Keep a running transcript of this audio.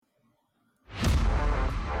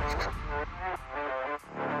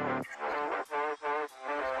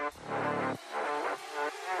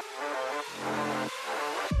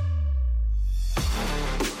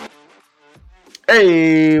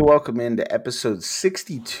Hey, welcome into episode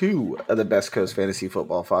 62 of the Best Coast Fantasy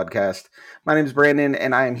Football Podcast. My name is Brandon,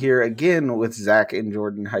 and I am here again with Zach and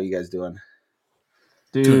Jordan. How you guys doing?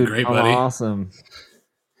 Doing Dude, great, I'm buddy. awesome.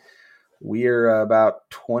 We are about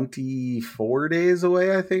 24 days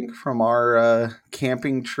away, I think, from our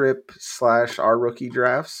camping trip / our rookie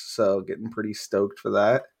drafts. So getting pretty stoked for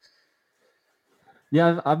that.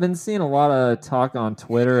 Yeah, I've been seeing a lot of talk on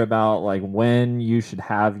Twitter about like when you should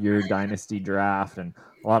have your dynasty draft, and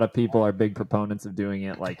a lot of people are big proponents of doing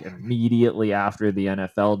it like immediately after the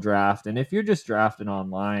NFL draft. And if you're just drafting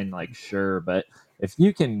online, like sure, but if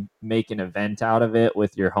you can make an event out of it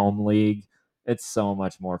with your home league, it's so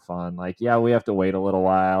much more fun. Like, yeah, we have to wait a little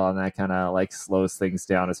while, and that kind of like slows things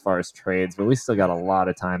down as far as trades, but we still got a lot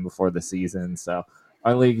of time before the season, so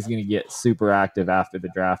our league is going to get super active after the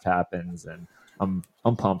draft happens, and I'm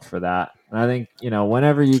pumped for that. And I think,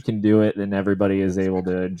 whenever you can do it, then everybody is able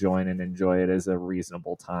to join and enjoy it as a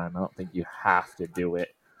reasonable time. I don't think you have to do it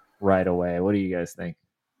right away. What do you guys think?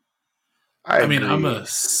 I I'm agree. a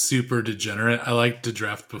super degenerate. I like to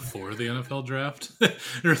draft before the NFL draft.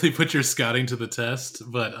 Really put your scouting to the test.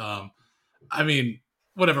 But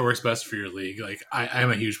whatever works best for your league. Like I'm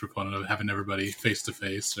a huge proponent of having everybody face to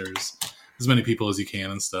face or as many people as you can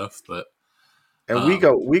and stuff. But And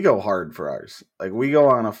we go hard for ours. Like we go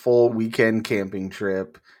on a full weekend camping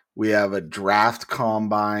trip. We have a draft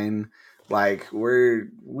combine. Like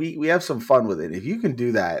we have some fun with it. If you can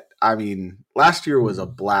do that, I mean, last year was a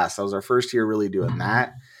blast. That was our first year really doing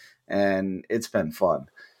that, and it's been fun.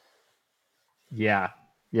 Yeah.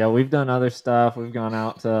 Yeah, we've done other stuff. We've gone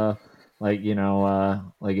out to like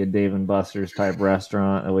a Dave and Buster's type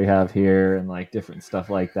restaurant that we have here and like different stuff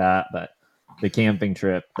like that. But the camping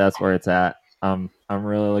trip, that's where it's at. I'm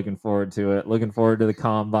really looking forward to it. Looking forward to the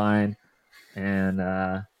combine. And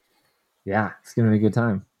yeah, it's gonna be a good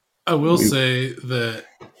time. I will We say that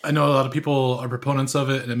I know a lot of people are proponents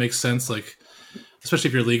of it, and it makes sense. Like, especially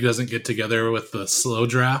if your league doesn't get together with the slow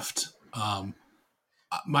draft.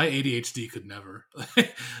 My ADHD could never.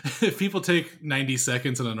 If people take 90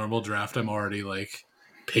 seconds in a normal draft, I'm already like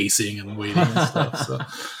pacing and waiting and stuff. So,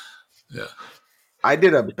 yeah. I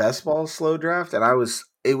did a best ball slow draft, and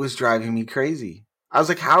it was driving me crazy. I was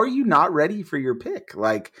like, how are you not ready for your pick?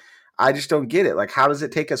 Like, I just don't get it. Like, how does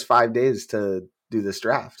it take us 5 days to do this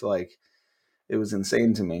draft? Like, it was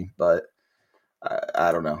insane to me, but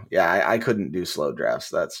I don't know. Yeah, I couldn't do slow drafts.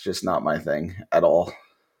 That's just not my thing at all.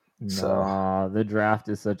 So Nah, the draft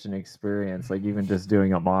is such an experience. Like even just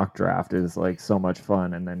doing a mock draft is like so much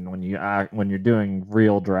fun. And then when you're doing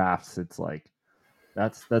real drafts, it's like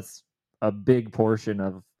that's a big portion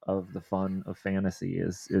of the fun of fantasy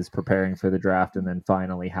is preparing for the draft and then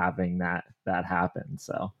finally having that happen.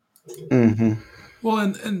 So hmm Well,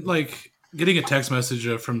 and like getting a text message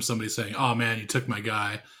from somebody saying, "Oh man, you took my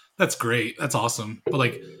guy." That's great. That's awesome. But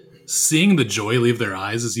like seeing the joy leave their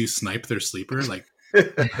eyes as you snipe their sleeper, like you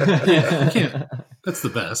can't. That's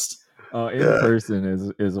the best. in yeah.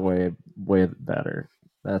 person is way better.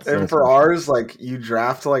 And That's for for sure. ours, like you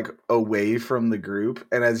draft like away from the group,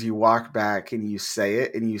 and as you walk back and you say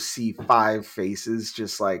it, and you see five faces,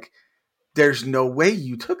 just like there's no way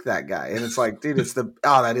you took that guy, and it's like, dude,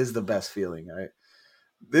 that is the best feeling, right?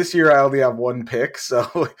 This year I only have one pick,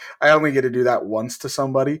 so I only get to do that once to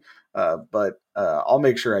somebody. But I'll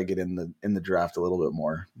make sure I get in the draft a little bit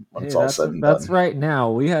more when Hey, it's all said and that's done. right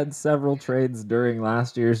now. We had several trades during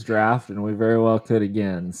last year's draft, and we very well could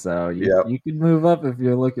again. So Yep, you could move up if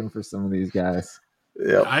you're looking for some of these guys.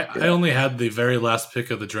 yep, I yeah. only had the very last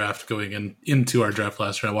pick of the draft going into our draft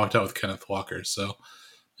last year. I walked out with Kenneth Walker, so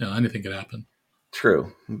anything could happen.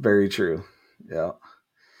 True, very true. Yeah.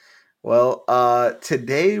 Well,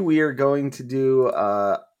 today we are going to do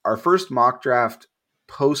our first mock draft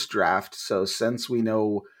post draft. So, since we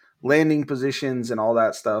know landing positions and all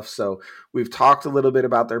that stuff, so we've talked a little bit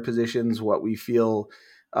about their positions, what we feel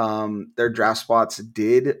their draft spots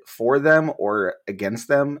did for them or against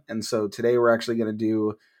them. And so, today we're actually going to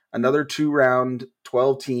do another 2 round,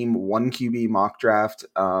 12 team, 1 QB mock draft.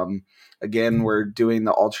 Again, we're doing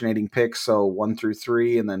the alternating picks, so 1 through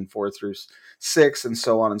 3, and then 4 through 6, and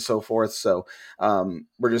so on and so forth. So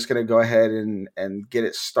we're just going to go ahead and get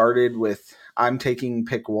it started with I'm taking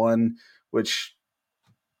pick 1, which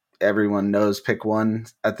everyone knows pick 1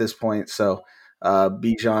 at this point. So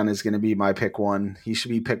Bijan is going to be my pick 1. He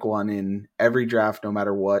should be pick 1 in every draft, no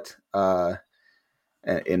matter what.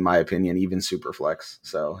 In my opinion, even Superflex.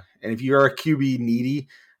 So, and if you're a QB needy,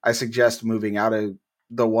 I suggest moving out of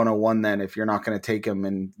the 101 then if you're not going to take him,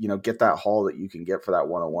 and get that haul that you can get for that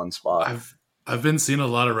 101 spot. I've been seeing a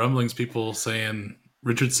lot of rumblings, people saying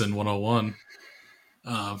Richardson 101.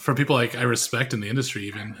 from people like I respect in the industry,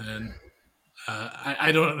 even, and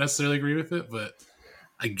I don't necessarily agree with it, but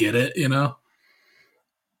I get it.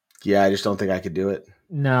 Yeah, I just don't think I could do it.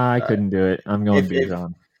 No, I couldn't do it. I'm going If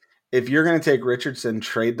Bijan. if you're going to take Richardson,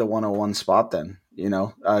 trade the 101 spot. Then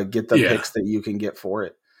get the Yeah. picks that you can get for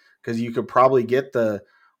it, because you could probably get the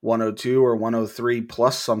 102 or 103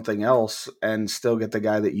 plus something else and still get the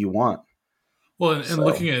guy that you want. Well, and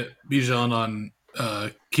looking at Bijan on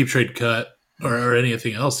Keep Trade Cut or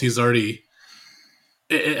anything else, he's already,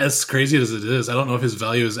 as crazy as it is, I don't know if his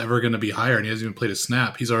value is ever going to be higher, and he hasn't even played a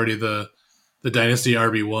snap. He's already the Dynasty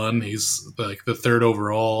RB1. He's like the third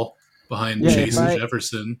overall behind Chase and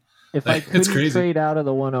Jefferson. If I couldn't trade out of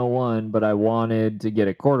the 101, but I wanted to get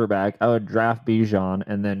a quarterback, I would draft Bijan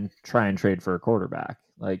and then try and trade for a quarterback.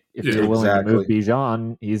 Like, if you're willing to move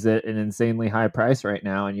Bijan, he's at an insanely high price right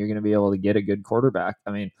now, and you're going to be able to get a good quarterback.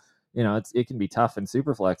 I mean, it can be tough in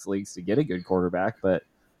Superflex leagues to get a good quarterback, but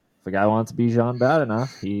if a guy wants Bijan bad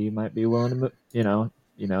enough, he might be willing to move.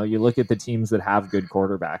 You look at the teams that have good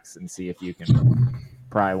quarterbacks and see if you can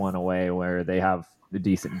pry one away where they have the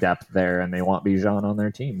decent depth there and they want Bijan on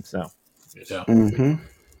their team. So, yeah. Mm-hmm.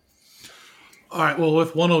 All right. Well,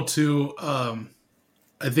 with 102,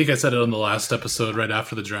 I think I said it on the last episode right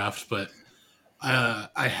after the draft, but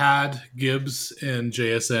I had Gibbs and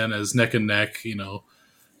JSN as neck and neck.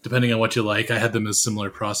 Depending on what you like, I had them as similar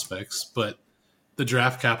prospects, but the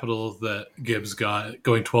draft capital that Gibbs got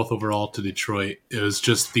going 12th overall to Detroit, it was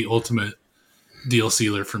just the ultimate deal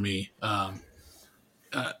sealer for me.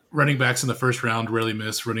 Running backs in the first round rarely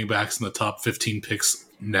miss. Running backs in the top 15 picks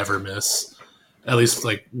never miss. At least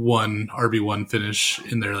like one RB1 finish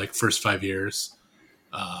in their like first 5 years.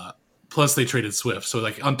 Plus they traded Swift. So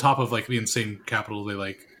like on top of like the insane capital, they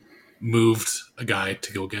like moved a guy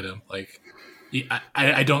to go get him. Like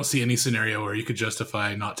I don't see any scenario where you could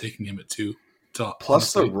justify not taking him at 2.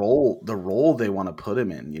 Plus honestly, the role they want to put him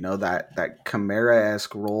in, that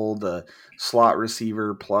Kamara-esque role, the slot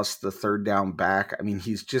receiver plus the third down back. I mean,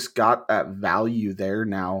 he's just got that value there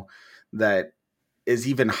now that is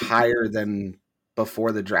even higher than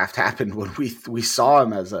before the draft happened, when we saw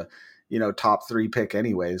him as a top 3 pick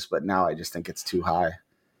anyways. But now I just think it's too high.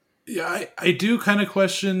 Yeah, I do kind of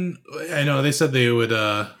question. I know they said they would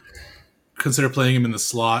consider playing him in the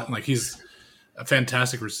slot, and like he's a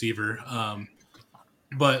fantastic receiver.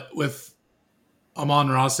 But with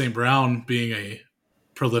Amon-Ra St. Brown being a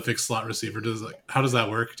prolific slot receiver, how does that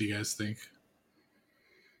work, do you guys think?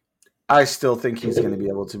 I still think he's going to be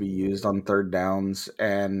able to be used on third downs.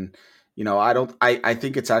 And, I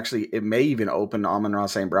think it may even open Amon-Ra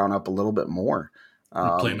St. Brown up a little bit more.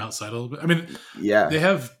 Play him outside a little bit. I mean, yeah, they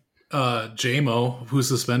have J-Mo, who's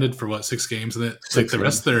suspended for 6 games, and the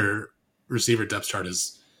rest of their receiver depth chart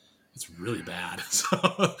it's really bad.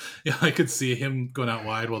 So yeah, I could see him going out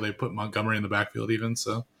wide while they put Montgomery in the backfield even.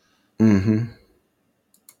 So, yeah.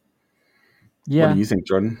 What do you think,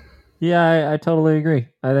 Jordan? Yeah, I totally agree.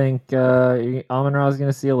 I think Amon-Ra is going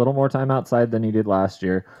to see a little more time outside than he did last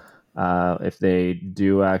year. If they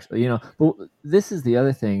do actually, but this is the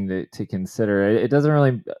other thing to consider. It doesn't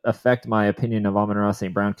really affect my opinion of Amon-Ra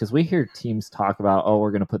St. Brown, because we hear teams talk about,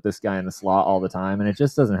 we're going to put this guy in the slot all the time, and it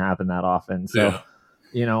just doesn't happen that often. So,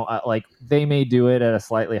 like they may do it at a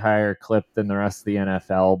slightly higher clip than the rest of the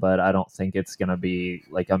NFL, but I don't think it's going to be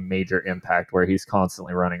like a major impact where he's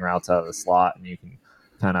constantly running routes out of the slot, and you can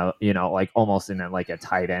kind of, like almost in like a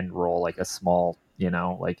tight end role, like a small,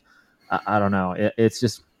 like I don't know. It's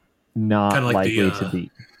just not kind of like likely to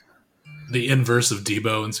beat. The inverse of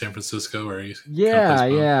Debo in San Francisco, where he's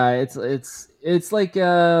it's like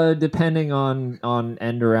depending on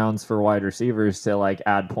end arounds for wide receivers to like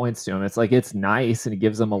add points to him. It's like it's nice and it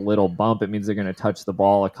gives them a little bump. It means they're going to touch the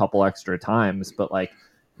ball a couple extra times, but like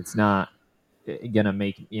it's not gonna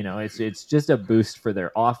make it's just a boost for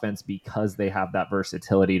their offense because they have that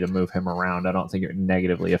versatility to move him around. I don't think it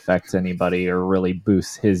negatively affects anybody or really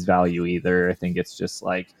boosts his value either. I think it's just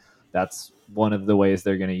like that's one of the ways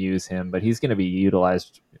they're going to use him, but he's going to be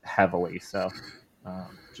utilized heavily. So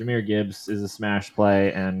Jahmyr Gibbs is a smash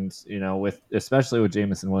play, and especially with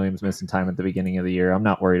Jameson Williams missing time at the beginning of the year, I'm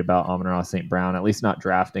not worried about Amon-Ra St. Brown, at least not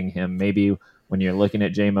drafting him. Maybe when you're looking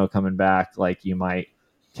at J-Mo coming back, like you might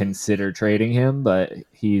consider trading him, but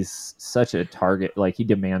he's such a target. Like he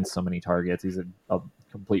demands so many targets. He's a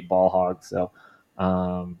complete ball hog. So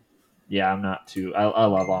yeah, I'm not too. I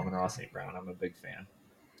love Amon-Ra St. Brown. I'm a big fan.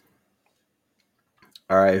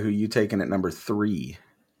 All right, who you taking at number 3?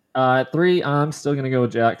 At 3, I'm still going to go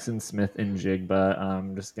with Jackson Smith and Jigba.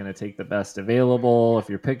 I'm just going to take the best available. If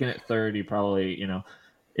you're picking at 3rd, you probably,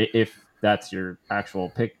 if that's your actual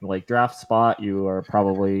pick, like draft spot, you are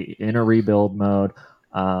probably in a rebuild mode.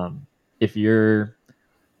 If you're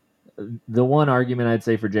the one argument I'd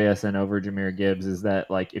say for JSN over Jahmyr Gibbs is that,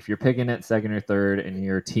 like, if you're picking at second or third and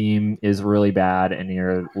your team is really bad and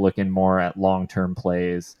you're looking more at long-term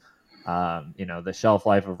plays, the shelf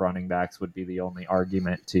life of running backs would be the only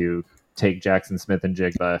argument to take Jackson Smith and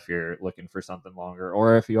Jigba if you're looking for something longer,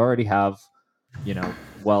 or if you already have,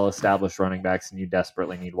 well-established running backs and you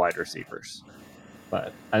desperately need wide receivers.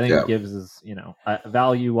 But I think Gibbs is,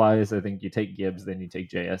 value wise, I think you take Gibbs, then you take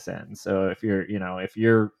JSN. So if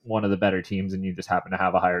you're one of the better teams and you just happen to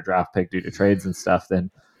have a higher draft pick due to trades and stuff, then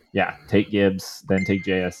yeah, take Gibbs, then take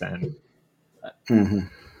JSN. Mm-hmm.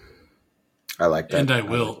 I like that. And I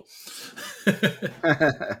will.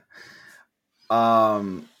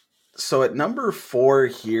 So at number 4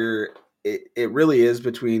 here, it really is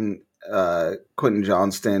between Quentin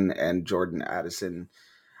Johnston and Jordan Addison.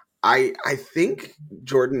 I think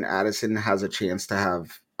Jordan Addison has a chance to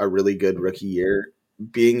have a really good rookie year,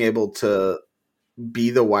 being able to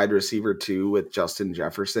be the wide receiver 2 with Justin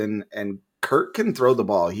Jefferson, and Kurt can throw the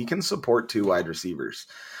ball. He can support 2 wide receivers.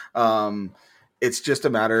 It's just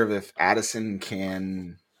a matter of if Addison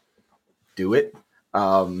can do it.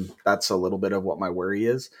 That's a little bit of what my worry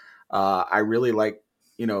is. I really like,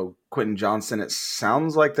 Quentin Johnston. It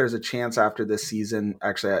sounds like there's a chance after this season.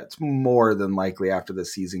 Actually, it's more than likely after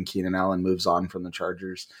this season, Keenan Allen moves on from the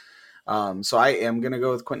Chargers. So I am going to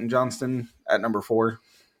go with Quentin Johnston at number 4.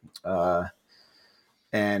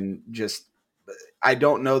 And just, I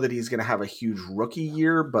don't know that he's going to have a huge rookie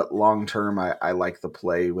year, but long term, I like the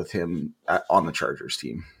play with him on the Chargers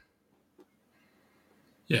team.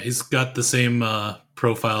 Yeah, he's got the same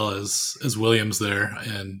profile as Williams there,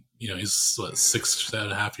 and he's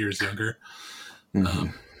 6.5 years younger,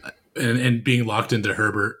 and being locked into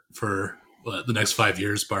Herbert for the next 5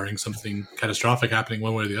 years, barring something catastrophic happening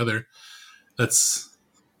one way or the other. It's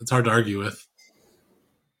hard to argue with.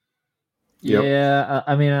 Yeah,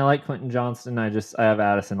 I mean, I like Quentin Johnston. I have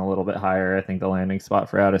Addison a little bit higher. I think the landing spot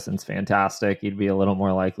for Addison's fantastic. He'd be a little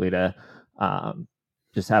more likely to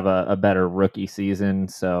just have a better rookie season.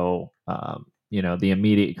 So, the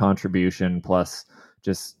immediate contribution plus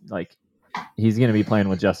just like he's going to be playing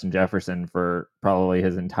with Justin Jefferson for probably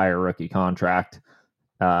his entire rookie contract.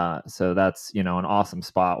 So that's, an awesome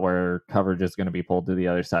spot where coverage is going to be pulled to the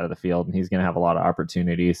other side of the field, and he's going to have a lot of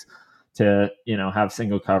opportunities to, have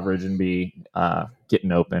single coverage and be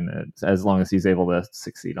getting open as long as he's able to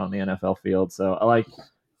succeed on the NFL field. So I like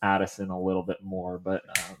Addison a little bit more, but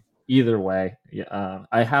either way,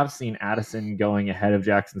 I have seen Addison going ahead of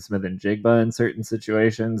Jackson Smith and Jigba in certain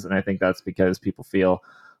situations, and I think that's because people feel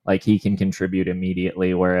like he can contribute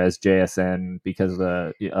immediately, whereas JSN, because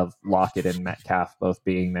of Lockett and Metcalf both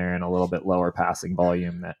being there and a little bit lower passing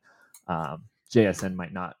volume, that JSN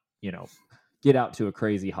might not, get out to a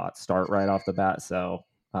crazy hot start right off the bat. So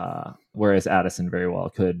whereas Addison very well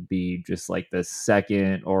could be just like the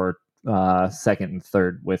second and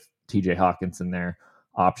third with TJ Hawkinson there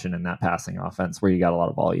option in that passing offense where you got a lot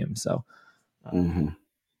of volume. So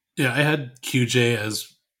yeah, I had QJ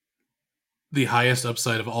as the highest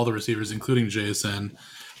upside of all the receivers, including JSN,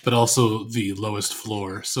 but also the lowest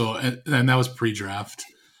floor. So, and that was pre-draft.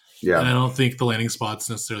 Yeah. And I don't think the landing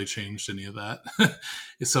spots necessarily changed any of that.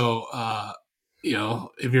 So,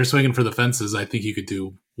 if you're swinging for the fences, I think you could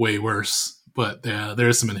do way worse, but there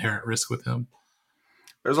is some inherent risk with him.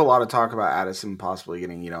 There's a lot of talk about Addison possibly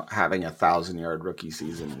getting, having 1,000-yard rookie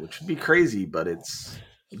season, which would be crazy, but it's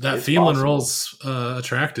Thielen roll's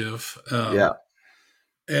attractive. Yeah.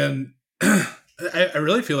 And I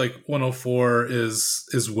really feel like 104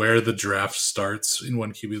 is where the draft starts in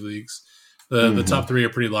 1 QB leagues. The top 3 are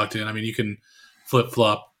pretty locked in. I mean, you can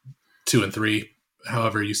flip-flop 2 and 3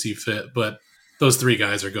 however you see fit, but those 3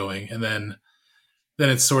 guys are going, and then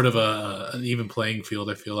it's sort of an even playing field.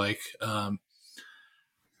 I feel like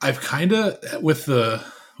I've kind of with the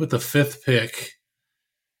 5th pick,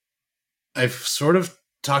 I've sort of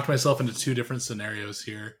talked myself into 2 different scenarios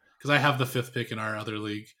here because I have the 5th pick in our other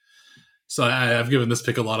league, so I've given this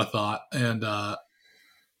pick a lot of thought, and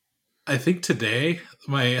I think today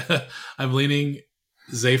I'm leaning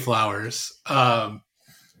Zay Flowers.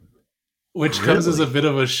 Which comes as a bit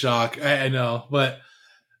of a shock. I know. But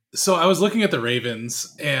so I was looking at the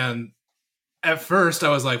Ravens, and at first I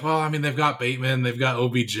was like, well, I mean, they've got Bateman, they've got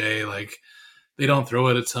OBJ. Like, they don't throw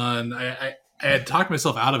it a ton. I had talked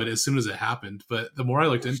myself out of it as soon as it happened. But the more I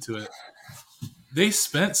looked into it, they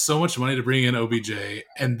spent so much money to bring in OBJ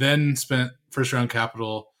and then spent first-round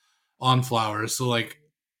capital on Flowers. So, like,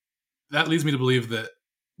 that leads me to believe that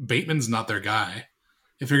Bateman's not their guy.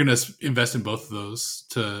 If you're going to invest in both of those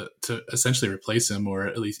to essentially replace him or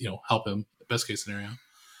at least, help him, best case scenario.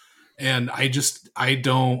 And I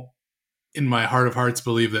don't, in my heart of hearts,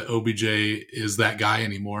 believe that OBJ is that guy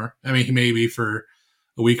anymore. I mean, he may be for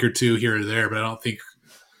a week or two here or there, but I don't think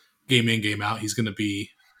game in, game out, he's going to be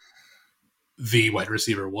the wide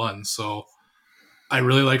receiver one. So I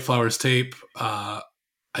really like Flowers' tape. I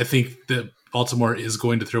think that Baltimore is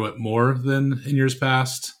going to throw it more than in years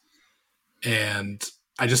past. And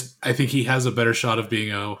I think he has a better shot of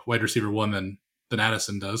being a wide receiver one than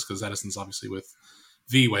Addison does, because Addison's obviously with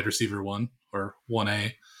the wide receiver one or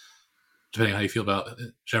 1A, depending on how you feel about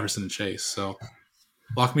Jefferson and Chase. So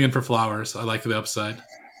lock me in for Flowers. I like the upside.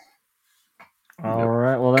 All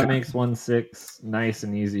right. Well, that makes 1-6 nice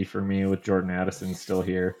and easy for me with Jordan Addison still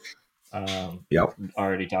here.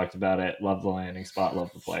 Already talked about it. Love the landing spot.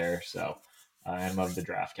 Love the player. So, and love the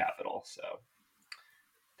draft capital. So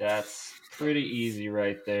that's pretty easy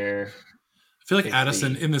right there. I feel like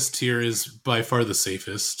Addison in this tier is by far the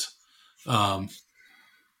safest.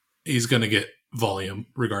 He's going to get volume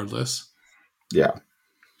regardless. Yeah.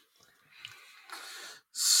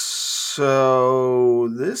 So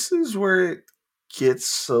this is where it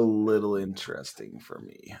gets a little interesting for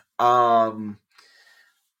me. I'm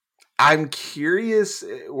curious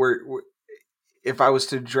if I was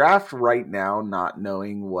to draft right now, not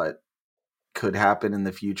knowing what could happen in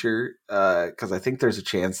the future, because I think there's a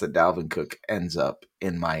chance that Dalvin Cook ends up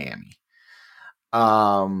in Miami.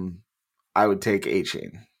 I would take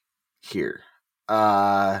A-Chain here.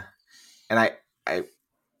 And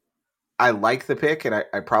I like the pick, and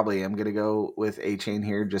I probably am going to go with A-Chain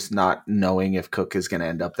here, just not knowing if Cook is going to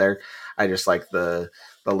end up there. I just like the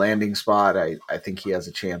landing spot. I think he has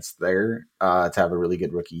a chance there to have a really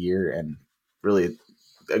good rookie year and really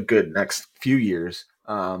a good next few years.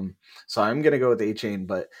 So I'm going to go with A-Chain,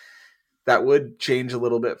 but that would change a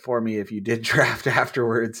little bit for me if you did draft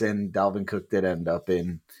afterwards and Dalvin Cook did end up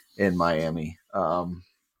in Miami. I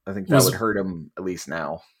think that would hurt him at least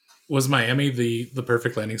now. Was Miami the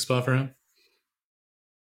perfect landing spot for him?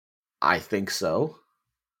 I think so.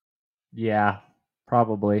 Yeah,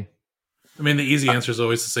 probably. I mean, the easy answer is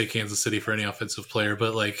always to say Kansas City for any offensive player,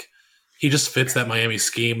 but like he just fits that Miami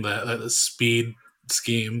scheme, that speed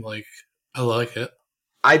scheme. Like I like it.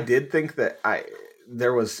 I did think that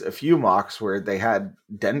there was a few mocks where they had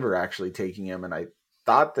Denver actually taking him, and I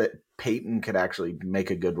thought that Peyton could actually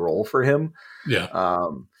make a good role for him. Yeah.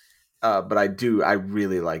 But I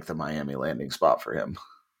really like the Miami landing spot for him.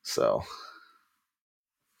 So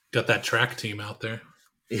got that track team out there.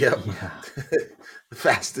 Yep. Yeah. The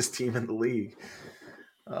fastest team in the league.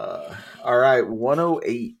 All right.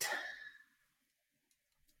 108.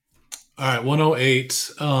 All right.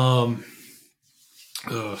 108.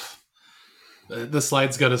 The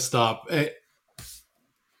slide's got to stop. I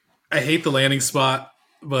hate the landing spot,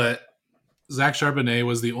 but Zach Charbonnet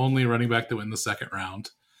was the only running back that went in the second round.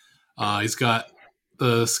 He's got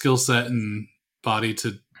the skill set and body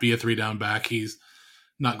to be a 3-down back. He's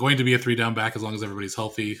not going to be a 3-down back as long as everybody's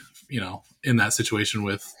healthy, in that situation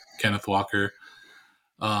with Kenneth Walker.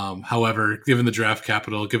 However, given the draft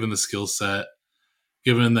capital, given the skill set,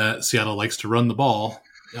 given that Seattle likes to run the ball,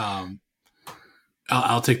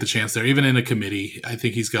 I'll take the chance there. Even in a committee, I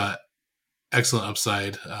think he's got excellent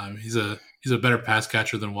upside. He's a better pass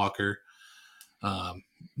catcher than Walker.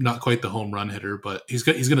 Not quite the home run hitter, but he's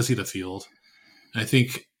going to see the field. And I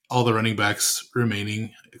think all the running backs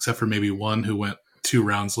remaining, except for maybe one who went 2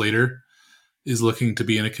 rounds later, is looking to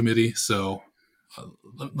be in a committee. So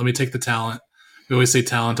let me take the talent. We always say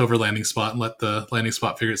talent over landing spot and let the landing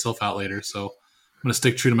spot figure itself out later. So I'm going to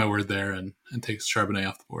stick true to my word there and take Charbonnet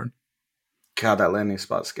off the board. God, that landing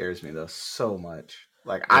spot scares me though so much.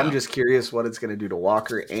 Like, yeah. I'm just curious what it's going to do to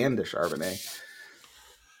Walker and to Charbonnet.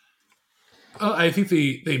 I think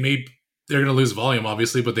they're going to lose volume,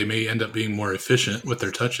 obviously, but they may end up being more efficient with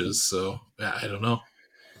their touches. So yeah, I don't know.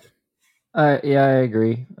 Yeah, I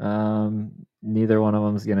agree. Neither one of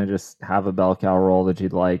them is going to just have a bell cow role that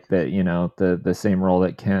you'd like. That the same role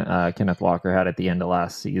that Kenneth Walker had at the end of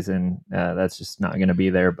last season. That's just not going to be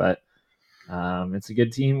there. But it's a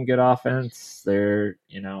good team, good offense. They're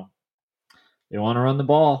they want to run the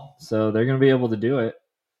ball, so they're going to be able to do it.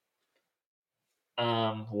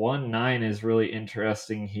 1-9 is really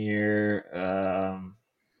interesting here.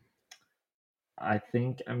 I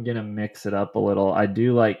think I'm going to mix it up a little. I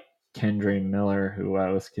do like Kendre Miller, who I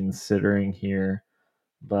was considering here,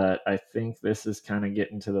 but I think this is kind of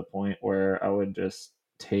getting to the point where I would just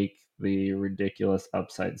take the ridiculous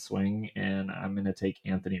upside swing, and I'm going to take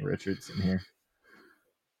Anthony Richardson here.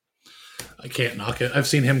 I can't knock it. I've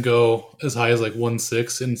seen him go as high as like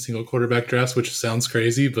 1-6 in single quarterback drafts, which sounds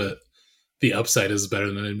crazy, but the upside is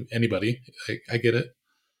better than anybody. I get it.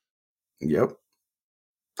 Yep.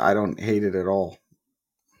 I don't hate it at all.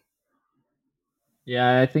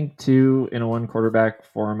 Yeah, I think too, in a one quarterback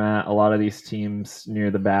format, a lot of these teams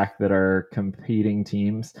near the back that are competing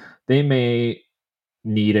teams, they may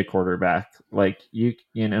need a quarterback. Like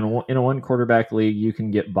in a one quarterback league, you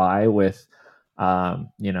can get by with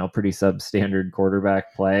pretty substandard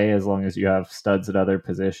quarterback play as long as you have studs at other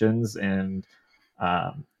positions. And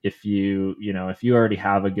if you already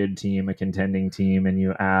have a good team, a contending team, and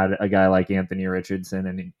you add a guy like Anthony Richardson,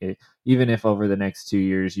 and even if over the next 2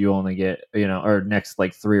 years you only get, or next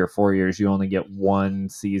like 3 or 4 years, you only get one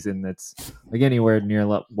season that's like anywhere near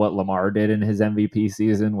what Lamar did in his MVP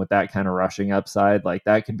season with that kind of rushing upside, like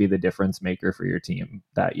that could be the difference maker for your team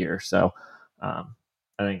that year. So, I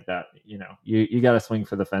think that, you got to swing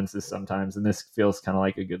for the fences sometimes, and this feels kind of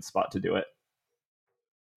like a good spot to do it.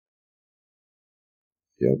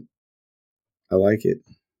 Yep. I like it.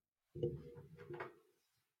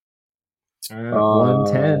 All right,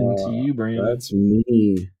 110 to you, Brandon. That's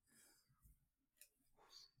me.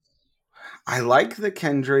 I like the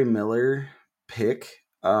Kendre Miller pick,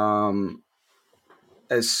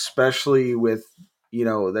 especially with,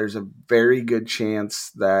 there's a very good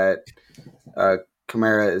chance that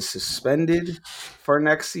Kamara is suspended for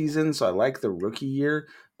next season. So I like the rookie year,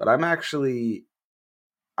 but I'm actually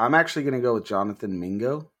going to go with Jonathan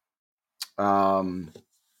Mingo.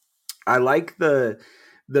 I like the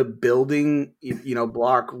building,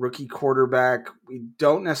 block rookie quarterback. We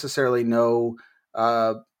don't necessarily know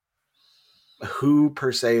who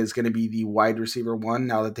per se is going to be the wide receiver one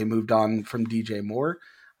now that they moved on from DJ Moore.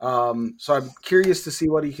 So I'm curious to see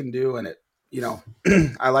what he can do, and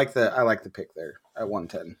I like the pick there at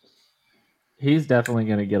 110. He's definitely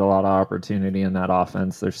going to get a lot of opportunity in that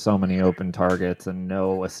offense. There's so many open targets and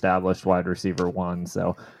no established wide receiver one,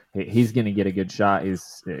 so he's going to get a good shot.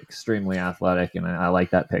 He's extremely athletic, and I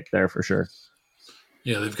like that pick there for sure.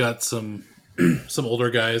 Yeah, they've got some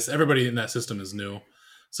older guys. Everybody in that system is new,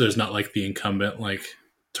 so there's not like the incumbent like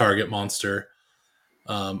target monster.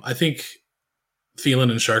 I think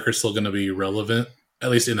Thielen and Shark are still going to be relevant,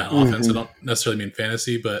 at least in that offense. I don't necessarily mean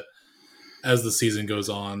fantasy, but as the season goes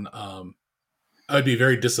on, I would be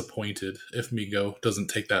very disappointed if Mingo doesn't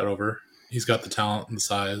take that over. He's got the talent and the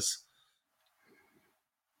size.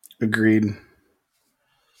 Agreed.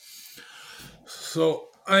 So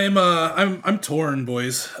I'm torn,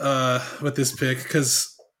 boys, with this pick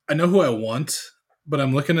because I know who I want, but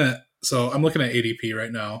I'm looking at ADP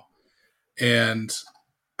right now, and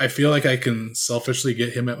I feel like I can selfishly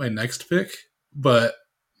get him at my next pick, but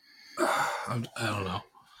I don't know.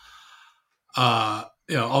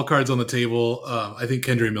 All cards on the table. I think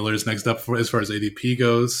Kendre Miller is next up as far as ADP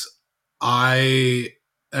goes. I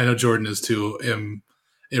know Jordan is too. Am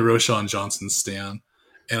a Roschon Johnson stan,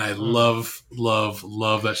 and I love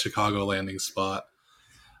that Chicago landing spot.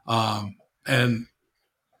 And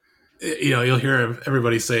you'll hear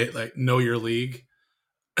everybody say it, like, know your league.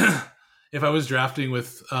 If I was drafting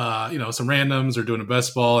with some randoms or doing a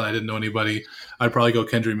best ball and I didn't know anybody, I'd probably go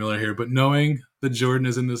Kendre Miller here. But knowing that Jordan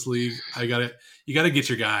is in this league, you got to get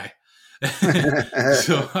your guy.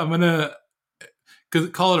 So I'm gonna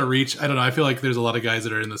call it a reach. I don't know. I feel like there's a lot of guys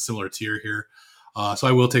that are in the similar tier here, so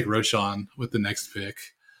I will take Roschon with the next pick.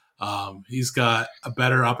 He's got a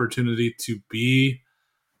better opportunity to be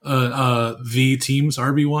the team's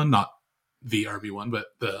RB1, not the RB1,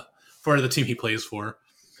 but for the team he plays for.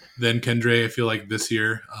 Then Kendre, I feel like this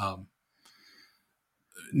year,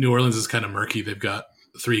 New Orleans is kind of murky. They've got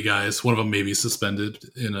 3 guys. One of them may be suspended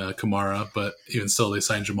in Kamara, but even still, they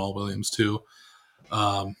signed Jamal Williams too.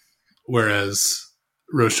 Whereas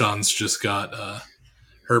Roschon's just got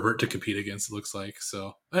Herbert to compete against, it looks like.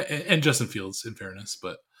 So, and Justin Fields, in fairness,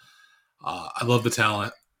 but I love the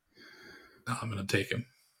talent. I'm going to take him.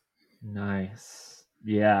 Nice.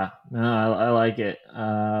 Yeah, no, I like it.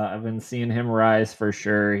 I've been seeing him rise for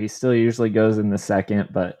sure. He still usually goes in the second,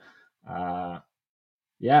 but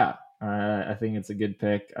yeah, I think it's a good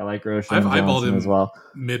pick. I like Roschon I've eyeballed Johnson him as well.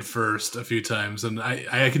 Mid-first a few times, and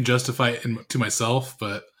I can justify it to myself,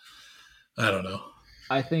 but I don't know.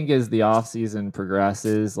 I think as the offseason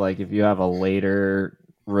progresses, like if you have a later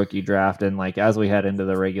rookie draft and like as we head into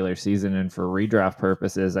the regular season and for redraft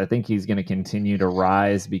purposes, I think he's going to continue to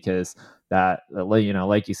rise because that,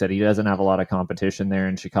 like you said, he doesn't have a lot of competition there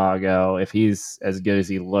in Chicago. If he's as good as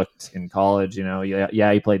he looked in college,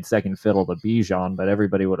 he played second fiddle to Bijan, but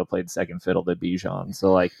everybody would have played second fiddle to Bijan.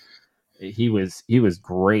 So like he was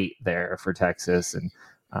great there for Texas, and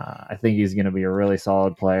I think he's going to be a really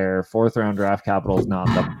solid player. 4th round draft capital is not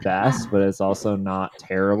the best, but it's also not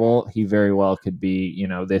terrible. He very well could be,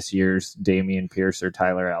 this year's Dameon Pierce or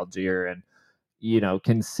Tyler Algier. And,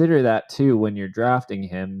 consider that too when you're drafting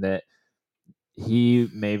him, that he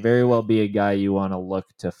may very well be a guy you want to look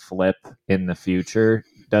to flip in the future.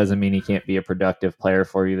 Doesn't mean he can't be a productive player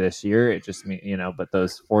for you this year. It just means, but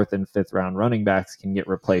those fourth and fifth round running backs can get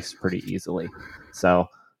replaced pretty easily. So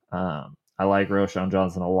I like Roschon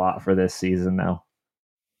Johnson a lot for this season now.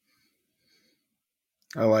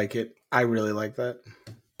 I like it. I really like that.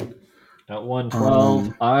 At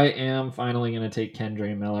 112, I am finally going to take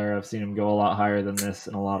Kendre Miller. I've seen him go a lot higher than this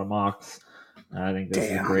in a lot of mocks. I think this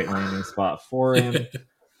is a great landing spot for him.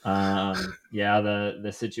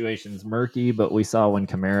 The situation's murky, but we saw when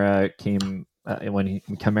Kamara came,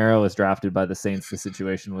 Kamara was drafted by the Saints, the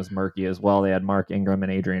situation was murky as well. They had Mark Ingram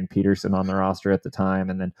and Adrian Peterson on the roster at the time,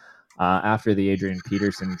 and then after the Adrian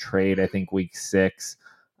Peterson trade, I think week 6,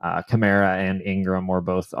 Kamara and Ingram were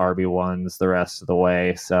both RB1s the rest of the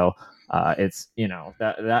way. So it's,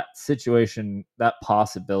 that situation, that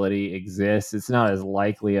possibility exists. It's not as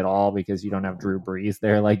likely at all because you don't have Drew Brees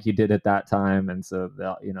there like you did at that time. And so,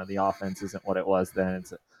 the offense isn't what it was then.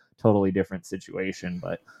 It's a totally different situation.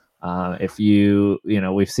 But if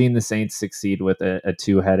we've seen the Saints succeed with a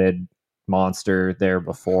two-headed monster there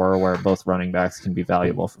before where both running backs can be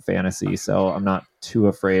valuable for fantasy. So I'm not too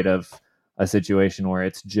afraid of a situation where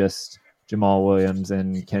it's just Jamal Williams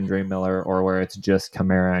and Kendre Miller, or where it's just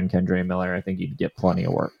Kamara and Kendre Miller. I think you'd get plenty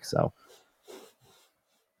of work. So,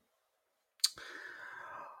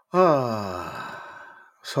 I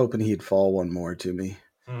was hoping he'd fall one more to me.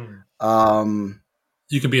 You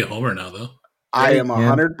can be a homer now, though. I am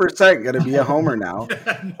 100% going to be a homer now,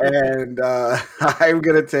 and I'm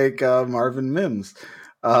going to take Marvin Mims.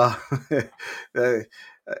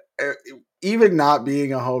 Even not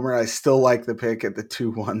being a homer, I still like the pick at the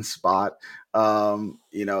 2-1 spot. I'm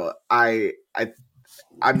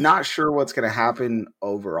not sure what's going to happen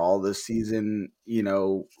overall this season.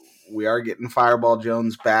 We are getting Fireball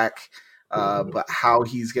Jones back, but how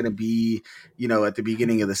he's going to be, at the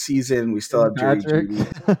beginning of the season, we still have Jerry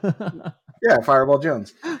Jeudy. Yeah, Fireball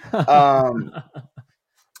Jones. That's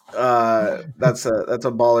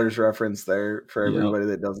a Ballers reference there for everybody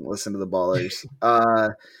that doesn't listen to the Ballers.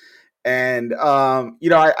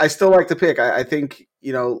 I still like the pick. I think,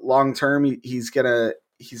 long term he's gonna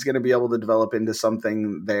be able to develop into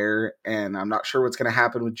something there, and I'm not sure what's gonna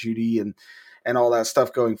happen with Jeudy and all that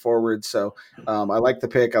stuff going forward. So I like the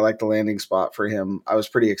pick. I like the landing spot for him. I was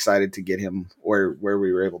pretty excited to get him where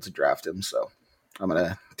we were able to draft him. So I'm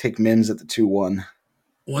gonna take Mims at the 2-1.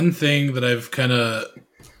 One thing that I've kind of,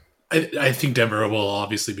 I think Denver will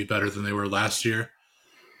obviously be better than they were last year.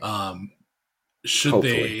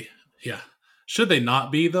 Hopefully. Should they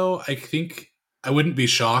not be, though? I think I wouldn't be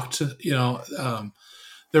shocked. There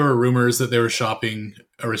were rumors that they were shopping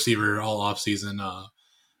a receiver all offseason,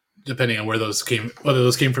 depending on whether those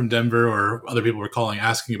came from Denver or other people were calling,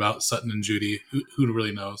 asking about Sutton and Jeudy. Who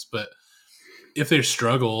really knows? But if they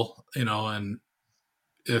struggle, and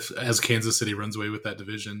if as Kansas City runs away with that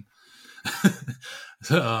division,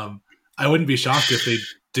 I wouldn't be shocked if they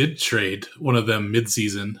did trade one of them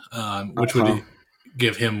midseason, which would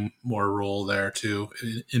give him more role there too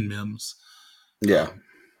in Mims. Yeah.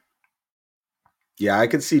 I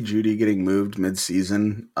could see Jeudy getting moved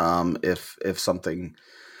midseason. If something,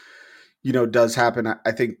 does happen.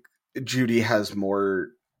 I think Jeudy has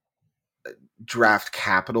more draft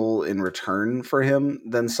capital in return for him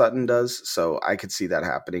than Sutton does. So I could see that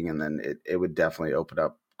happening. And then it would definitely open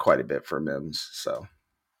up quite a bit for Mims. So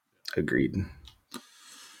agreed.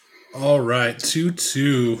 All right.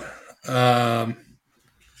 2-2.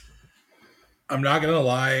 I'm not going to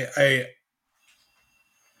lie.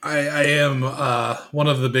 I am one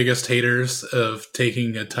of the biggest haters of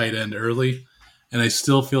taking a tight end early, and I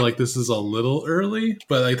still feel like this is a little early,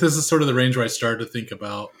 but this is sort of the range where I started to think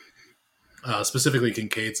about specifically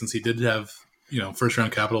Kincaid, since he did have first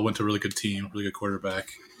round capital, went to a really good team, really good quarterback.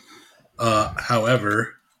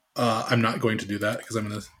 However, I'm not going to do that because I'm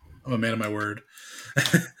a man of my word.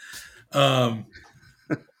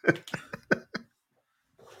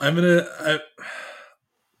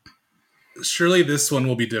 Surely this one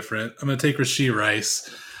will be different. I'm going to take Rashee Rice.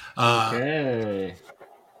 Okay.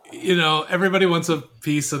 Everybody wants a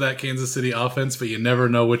piece of that Kansas City offense, but you never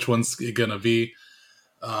know which one's going to be.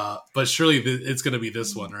 But surely it's going to be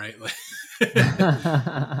this one, right?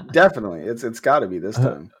 Definitely. It's got to be this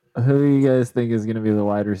time. Who do you guys think is going to be the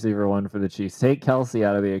wide receiver one for the Chiefs? Take Kelsey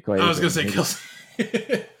out of the equation. I was going to say Kelsey.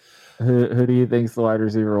 Who do you think is the wide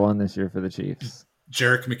receiver one this year for the Chiefs?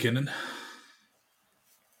 Jerick McKinnon.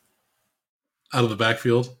 Out of the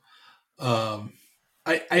backfield. I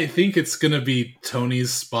think it's going to be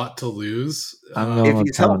Tony's spot to lose. I'm going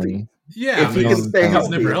with Tony. Yeah, if he can stay he's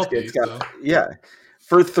healthy, never healthy. it's got So. yeah.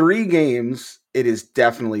 For 3 games, it is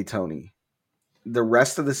definitely Tony. The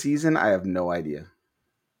rest of the season, I have no idea.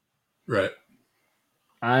 Right.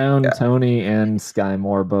 I own Tony and Sky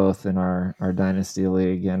Moore both in our dynasty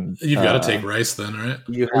league, and You've got to take Rice then, right?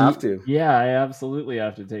 You have to. Yeah, I absolutely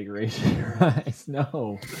have to take Rashid Rice.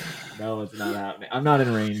 No, it's not happening. I'm not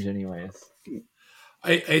in range, anyways.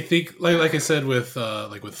 I think like I said with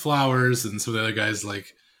Flowers and some of the other guys,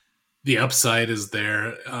 like the upside is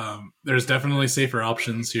there. There's definitely safer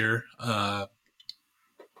options here. But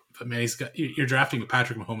man, you're drafting a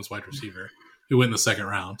Patrick Mahomes wide receiver who went in the second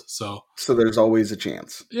round. So there's always a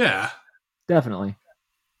chance. Yeah, definitely.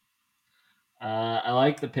 I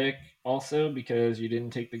like the pick also because you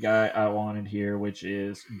didn't take the guy I wanted here, which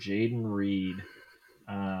is Jaden Reed.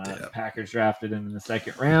 Packers drafted him in the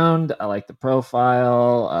second round. I like the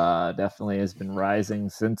profile. Definitely has been rising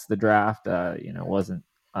since the draft. Wasn't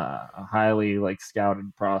a highly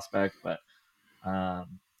scouted prospect, but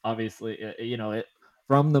obviously,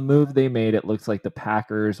 from the move they made, it looks like the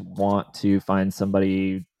Packers want to find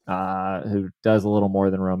somebody who does a little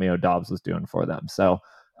more than Romeo Doubs was doing for them. So,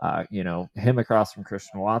 him across from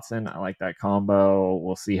Christian Watson, I like that combo.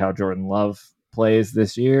 We'll see how Jordan Love plays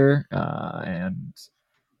this year and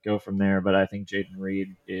go from there. But I think Jaden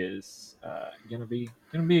Reed is gonna be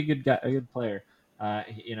a good guy, a good player.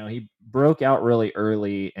 He broke out really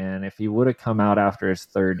early, and if he would have come out after his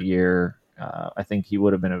third year, I think he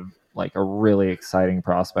would have been a really exciting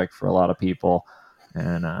prospect for a lot of people.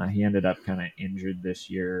 And he ended up kind of injured this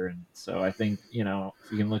year, and so I think if you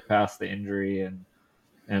can look past the injury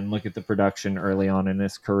and look at the production early on in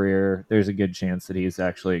his career, there's a good chance that he's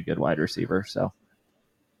actually a good wide receiver. So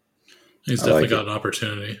he's definitely got an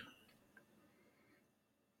opportunity.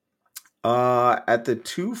 At the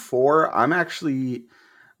 2-4, I'm going to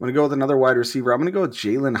go with another wide receiver. I'm going to go with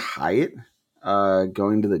Jalen Hyatt,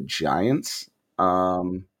 going to the Giants.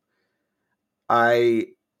 I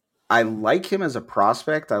like him as a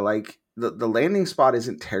prospect. I like the landing spot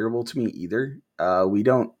isn't terrible to me either. We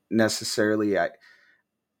don't necessarily.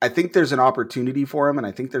 I think there's an opportunity for him, and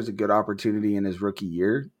I think there's a good opportunity in his rookie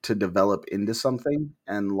year to develop into something.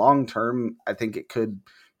 And long term, I think it could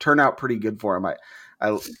turn out pretty good for him.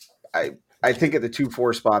 I think at the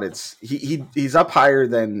 2-4 spot, he's up higher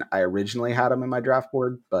than I originally had him in my draft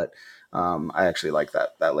board, but I actually like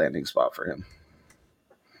that landing spot for him.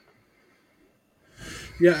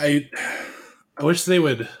 Yeah, I wish they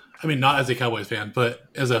would. I mean, not as a Cowboys fan, but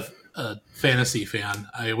as a fantasy fan,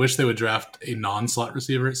 I wish they would draft a non-slot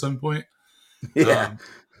receiver at some point. Yeah,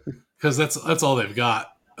 because that's all they've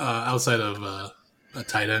got outside of a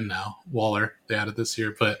tight end now. Waller they added this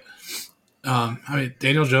year, but I mean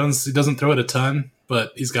Daniel Jones, he doesn't throw it a ton,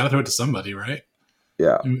 but he's got to throw it to somebody, right?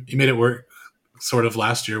 Yeah, he made it work sort of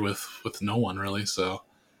last year with no one really. So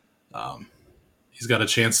he's got a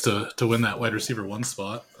chance to win that wide receiver 1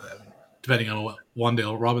 spot, depending on what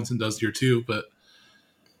Wan'Dale Robinson does year 2. But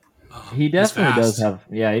he definitely does have.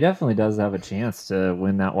 Yeah, he definitely does have a chance to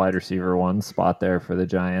win that wide receiver 1 spot there for the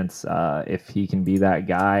Giants. If he can be that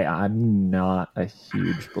guy, I'm not a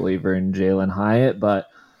huge believer in Jalen Hyatt, but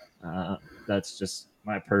that's just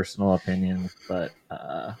my personal opinion. But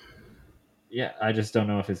yeah, I just don't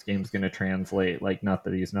know if his game's going to translate. Not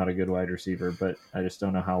that he's not a good wide receiver, but I just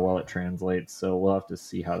don't know how well it translates. So we'll have to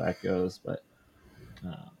see how that goes. But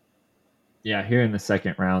yeah, here in the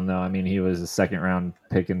second round, though, I mean, he was a second-round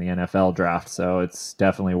pick in the NFL draft, so it's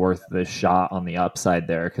definitely worth the shot on the upside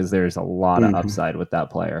there because there's a lot of upside with that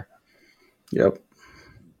player. Yep.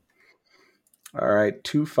 All right,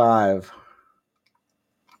 2-5.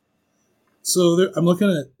 So I'm looking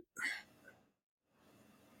at.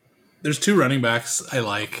 There's 2 running backs I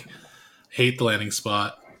like. Hate the landing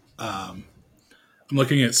spot. I'm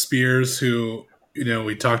looking at Spears, who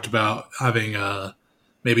we talked about having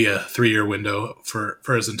maybe a 3-year window for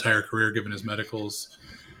his entire career given his medicals.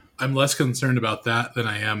 I'm less concerned about that than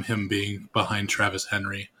I am him being behind Travis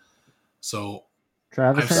Henry. So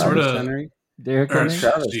Travis Henry? Derrick Henry?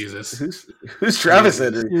 Jesus. Who's Travis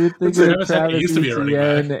Henry? You think of Travis used to be a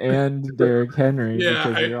running back. and Derrick Henry. Yeah,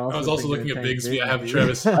 I was also looking at Bigsby. I have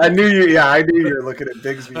Travis. I knew you were looking at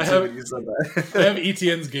Bigsby when you said that. I have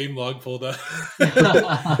ETN's game log pulled up.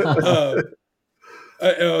 I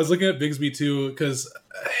was looking at Bigsby too because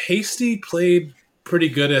Hasty played pretty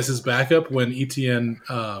good as his backup when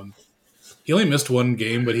ETN. He only missed 1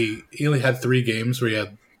 game, but he only had 3 games where he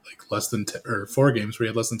had less than 10, or 4 games where he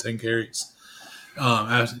had less than 10 carries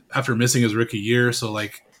after missing his rookie year. So I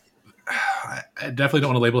definitely don't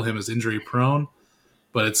want to label him as injury prone,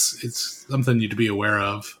 but it's something you to be aware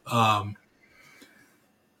of.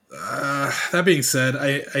 That being said,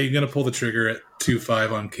 I'm going to pull the trigger at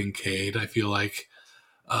 2.5 on Kincaid. I feel like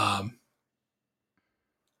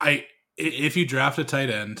if you draft a tight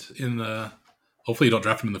end hopefully you don't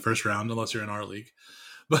draft him in the first round unless you're in our league.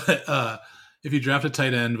 But if you draft a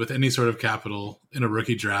tight end with any sort of capital in a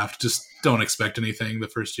rookie draft, just don't expect anything the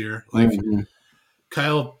first year. Like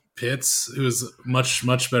Kyle Pitts, who was much,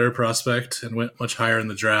 much better prospect and went much higher in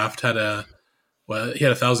the draft, he had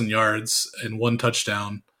 1,000 yards and 1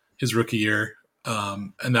 touchdown his rookie year.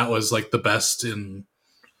 And that was like the best in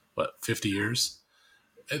 50 years.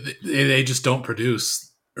 They just don't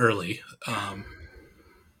produce early.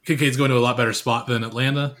 Kincaid's going to a lot better spot than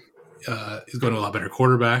Atlanta. He's going to a lot better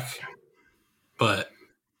quarterback, but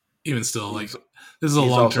even still, like this is a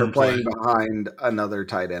long-term play. He's also playing behind another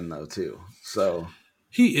tight end though too. So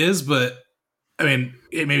he is, but I mean,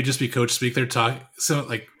 it may just be coach speak. They're talking, so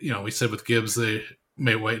like we said with Gibbs, they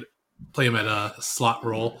may play him at a slot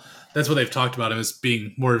role. That's what they've talked about him as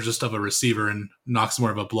being more just of a receiver, and Knox more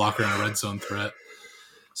of a blocker and a red zone threat.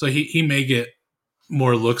 So he may get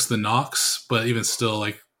more looks than Knox, but even still,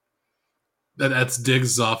 like that's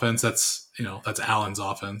Diggs' offense. That's Allen's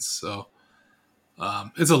offense. So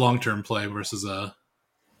it's a long-term play versus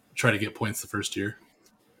try to get points the first year.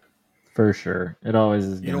 For sure, it always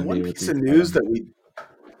is. One piece of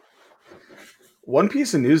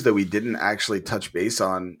news that we didn't actually touch base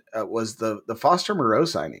on was the Foster Moreau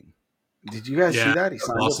signing. Did you guys see that? He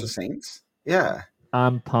signed with the Saints. Yeah.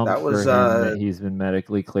 I'm pumped for him that he's been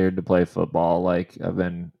medically cleared to play football. Like I've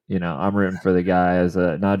been, I'm rooting for the guy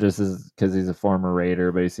not just because he's a former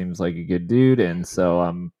Raider, but he seems like a good dude, and so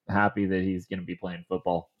I'm happy that he's going to be playing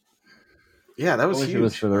football. Yeah, that was huge. It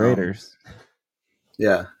was for the Raiders.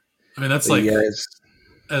 Yeah, I mean that's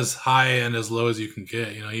as high and as low as you can get.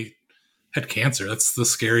 He had cancer. That's the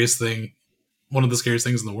scariest thing. One of the scariest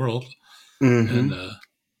things in the world, and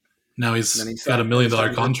now he's got $1 million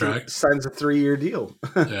contract. Signs a 3-year deal.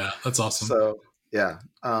 Yeah, that's awesome. So, yeah.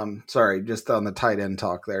 Sorry, just on the tight end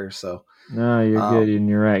talk there. So, no, you're good, and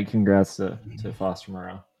you're right. Congrats to Foster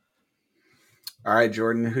Moreau. All right,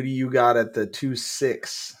 Jordan, who do you got at the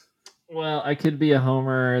 2-6? Well, I could be a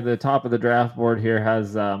homer. The top of the draft board here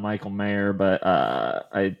has Michael Mayer, but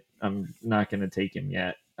I'm not going to take him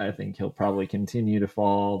yet. I think he'll probably continue to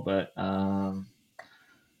fall, but I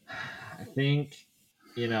think.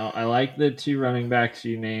 I like the 2 running backs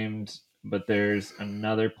you named, but there's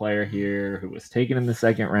another player here who was taken in the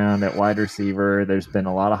 2nd round at wide receiver. There's been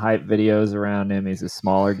a lot of hype videos around him. He's a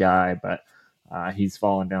smaller guy, but he's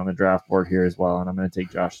fallen down the draft board here as well, and I'm going to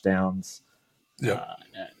take Josh Downs. At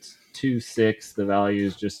 2.6. The value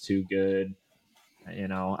is just too good.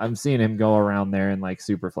 I'm seeing him go around there in like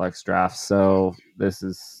super flex drafts, so this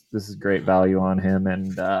is great value on him,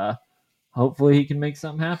 and hopefully he can make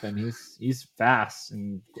something happen. He's fast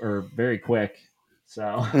or very quick.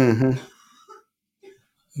 So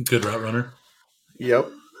good route runner. Yep.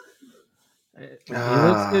 He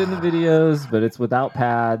looks good in the videos, but it's without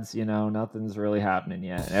pads. Nothing's really happening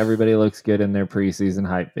yet. Everybody looks good in their preseason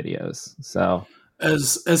hype videos. So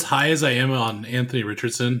as high as I am on Anthony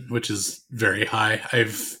Richardson, which is very high,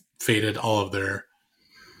 I've faded all of their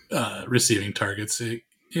receiving targets.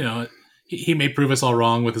 He may prove us all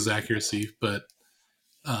wrong with his accuracy, but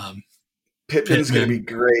Pittman's going to be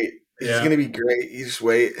great. He's going to be great. You just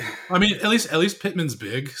wait. I mean, at least Pittman's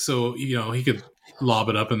big, so he could lob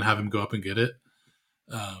it up and have him go up and get it.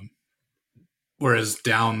 Whereas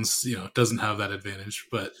Downs, doesn't have that advantage,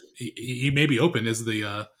 but he may be open as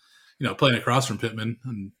the playing across from Pittman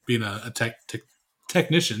and being a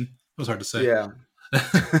technician. It was hard to say. Yeah.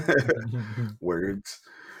 Words.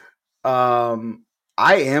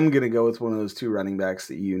 I am going to go with one of those 2 running backs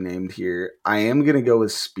that you named here. I am going to go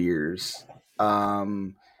with Spears.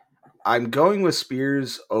 I'm going with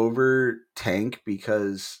Spears over Tank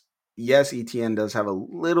because, yes, ETN does have a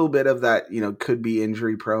little bit of that, could be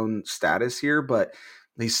injury prone status here, but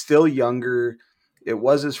he's still younger. It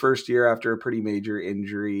was his first year after a pretty major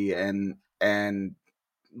injury and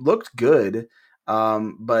looked good.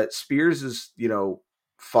 But Spears is,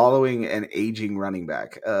 following an aging running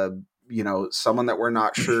back. Someone that we're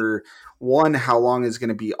not sure, 1, how long is going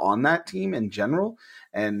to be on that team in general,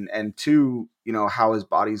 and 2, how his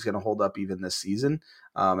body's going to hold up even this season.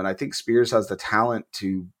 And I think Spears has the talent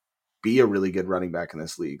to be a really good running back in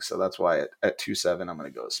this league. So that's why at 2.7, I'm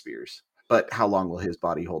going to go with Spears. But how long will his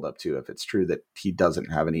body hold up to if it's true that he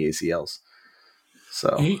doesn't have any ACLs?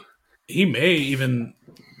 So he may even,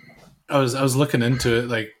 I was looking into it,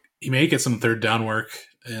 like he may get some 3rd down work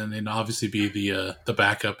and then obviously be the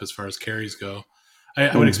backup as far as carries go.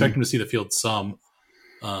 I would expect him to see the field some,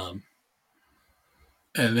 and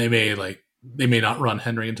they may like they may not run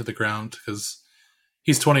Henry into the ground because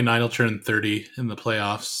he's 29. He'll turn 30 in the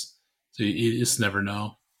playoffs. So you just never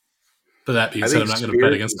know. But that being said, I'm not going to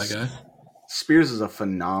bet against that guy. Spears is a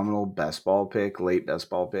phenomenal best ball pick, late best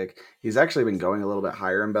ball pick. He's actually been going a little bit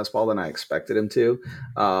higher in best ball than I expected him to.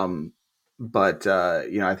 But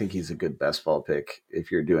I think he's a good best ball pick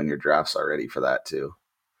if you're doing your drafts already for that too.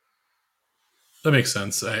 That makes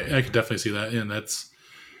sense. I could definitely see that. And that's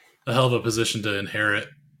a hell of a position to inherit,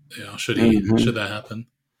 should that happen.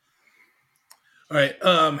 All right.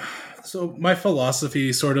 So my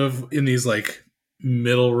philosophy sort of in these like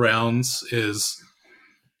middle rounds is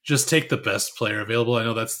just take the best player available. I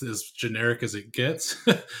know that's as generic as it gets,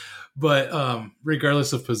 but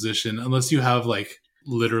regardless of position, unless you have like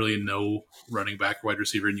literally no running back, wide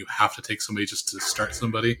receiver, and you have to take somebody just to start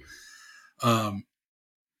somebody.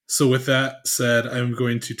 So with that said, I'm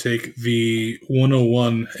going to take the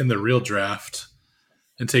 101 in the real draft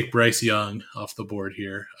and take Bryce Young off the board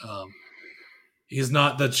here. He's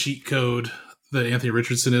not the cheat code that Anthony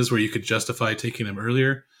Richardson is, where you could justify taking him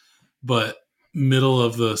earlier, but middle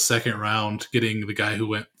of the second round, getting the guy who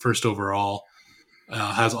went first overall,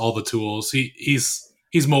 has all the tools. He's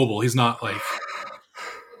mobile. He's not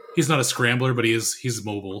a scrambler, but he's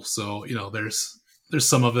mobile. So there's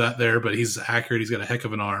some of that there, but he's accurate. He's got a heck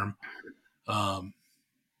of an arm.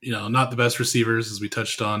 Not the best receivers as we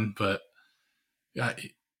touched on, but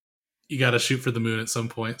you got to shoot for the moon at some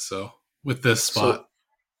point. So with this spot,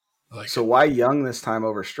 so why Young this time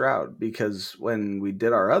over Stroud? Because when we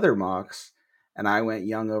did our other mocks and I went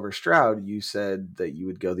Young over Stroud, you said that you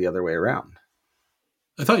would go the other way around.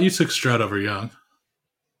 I thought you took Stroud over Young.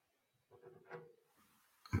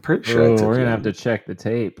 I'm pretty sure. We're going to have to check the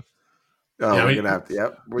tape. Oh, yeah, we're going to have to.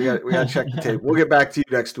 Yep. We got to check the tape. We'll get back to you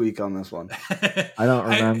next week on this one. I don't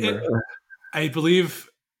remember. I believe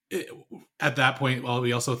at that point,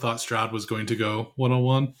 we also thought Stroud was going to go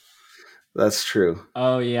 101. That's true.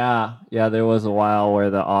 Oh, yeah. Yeah, there was a while where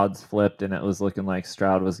the odds flipped and it was looking like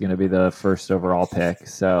Stroud was going to be the first overall pick.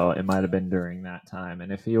 So it might have been during that time. And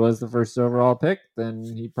if he was the first overall pick, then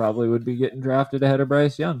he probably would be getting drafted ahead of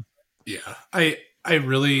Bryce Young. Yeah. I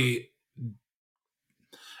really,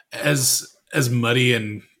 as muddy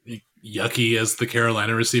and yucky as the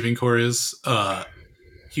Carolina receiving core is,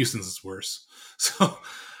 Houston's is worse. So,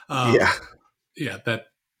 yeah, that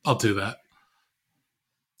I'll do that.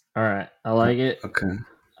 All right, I like it. Okay.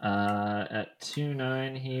 At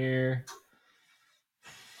 2-9 here,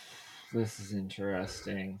 this is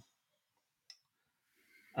interesting.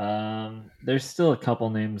 There's still a couple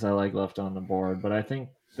names I like left on the board, but I think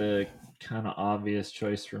the kind of obvious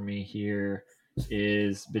choice for me here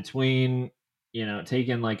is between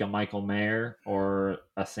taking like a Michael Mayer or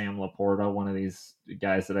a Sam Laporta, one of these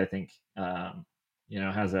guys that I think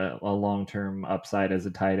has a long-term upside as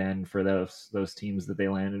a tight end for those teams that they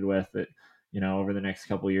landed with that over the next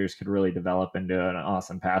couple of years could really develop into an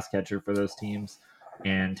awesome pass catcher for those teams,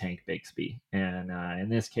 and Tank Bigsby. And in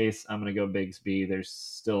this case, I'm going to go Bigsby. There's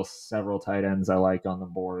still several tight ends I like on the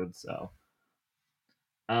board, so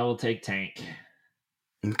I will take Tank.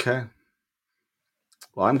 Okay.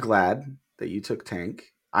 Well, I'm glad that you took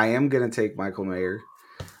Tank. I am going to take Michael Mayer.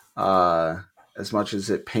 As much as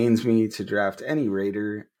it pains me to draft any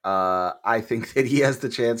Raider, I think that he has the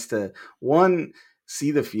chance to, one,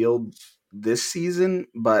 see the field this season,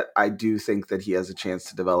 but I do think that he has a chance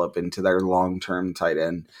to develop into their long-term tight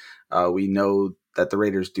end. We know that the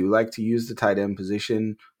Raiders do like to use the tight end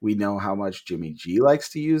position. We know how much Jimmy G likes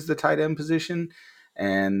to use the tight end position.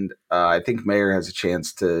 And I think Mayer has a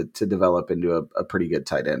chance to develop into a pretty good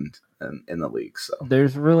tight end in the league. So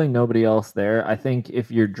there's really nobody else there. I think if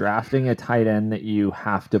you're drafting a tight end that you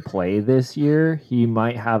have to play this year, he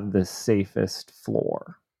might have the safest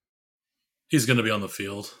floor. He's going to be on the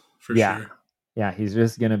field for sure. Yeah, he's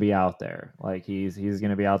just going to be out there. Like he's going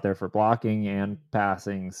to be out there for blocking and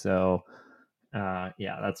passing. So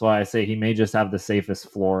that's why I say he may just have the safest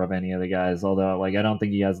floor of any of the guys. Although, I don't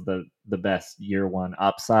think he has the best year one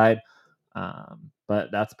upside, but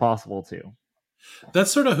that's possible too.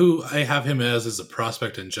 That's sort of who I have him as a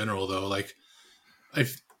prospect in general, though. I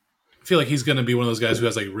feel like he's going to be one of those guys who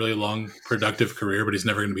has really long, productive career, but he's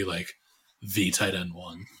never going to be the tight end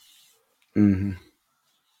one. Mm-hmm.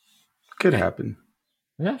 Could happen.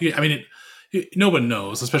 Yeah. I mean, no one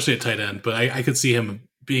knows, especially at tight end, but I could see him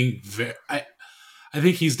being very. I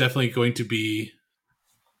think he's definitely going to be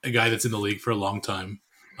a guy that's in the league for a long time.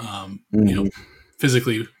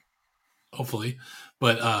 Physically, hopefully,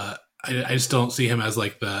 but I just don't see him as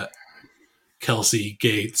that Kelsey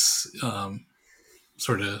Gates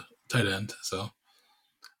sort of tight end. So,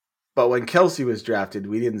 but when Kelsey was drafted,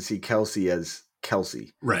 we didn't see Kelsey as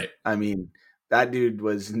Kelsey. Right. I mean, that dude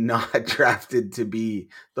was not drafted to be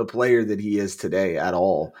the player that he is today at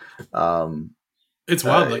all. It's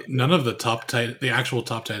wild. Like none of the actual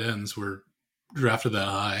top tight ends were drafted that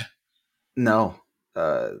high. No,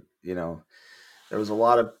 you know, there was a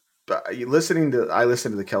lot of I listened to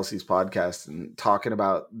the Kelsey's podcast and talking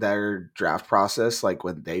about their draft process, like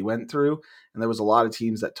when they went through, and there was a lot of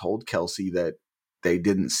teams that told Kelsey that they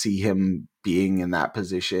didn't see him being in that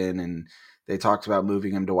position, and they talked about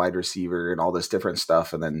moving him to wide receiver and all this different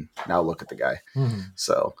stuff, and then now look at the guy.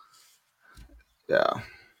 So, yeah.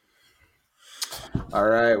 All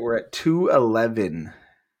right, we're at 211.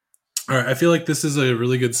 All right, I feel like this is a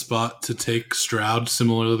really good spot to take Stroud,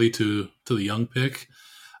 similarly to the Young pick.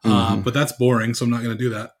 But that's boring, so I'm not going to do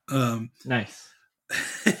that. Nice.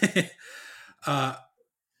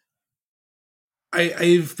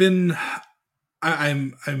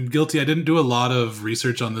 I'm guilty. I didn't do a lot of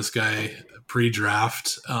research on this guy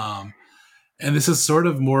pre-draft, and this is sort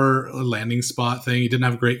of more a landing spot thing. He didn't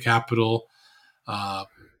have great capital,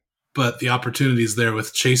 but the opportunities there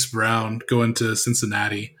with Chase Brown going to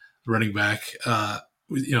Cincinnati, running back.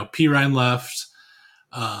 P. Ryan left.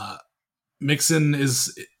 Mixon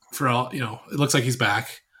is, for all, it looks like he's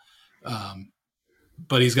back.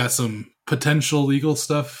 But he's got some potential legal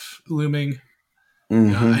stuff looming.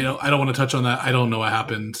 I don't want to touch on that. I don't know what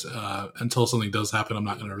happened. Until something does happen, I'm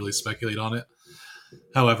not going to really speculate on it.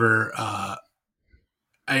 However,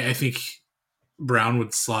 I think Brown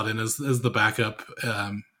would slot in as the backup,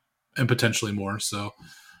 and potentially more. So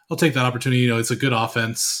I'll take that opportunity. It's a good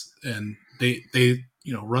offense, and they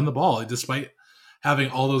run the ball despite having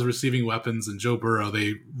all those receiving weapons and Joe Burrow.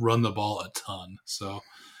 They run the ball a ton. So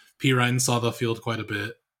P. Ryan saw the field quite a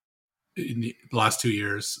bit in the last 2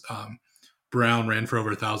 years. Brown ran for over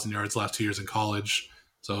 1,000 yards last 2 years in college,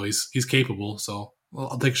 so he's capable. So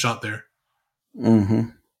I'll take a shot there.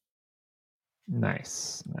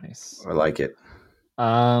 Nice. I like it.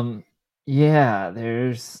 Yeah,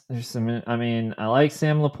 there's some. I mean, I like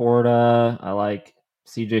Sam Laporta. I like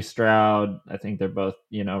CJ Stroud. I think they're both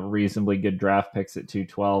reasonably good draft picks at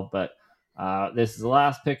 212. But this is the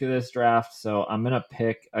last pick of this draft, so I'm gonna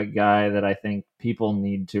pick a guy that I think people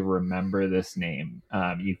need to remember this name.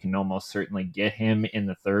 You can almost certainly get him in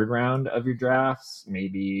the third round of your drafts,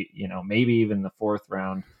 maybe even the fourth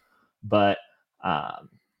round. But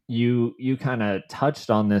you kind of touched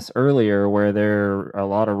on this earlier, where there are a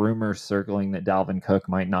lot of rumors circling that Dalvin Cook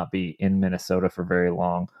might not be in Minnesota for very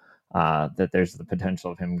long. That there's the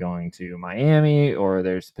potential of him going to Miami, or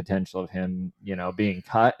there's potential of him, being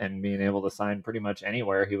cut and being able to sign pretty much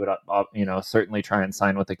anywhere. He would, certainly try and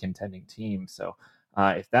sign with a contending team. So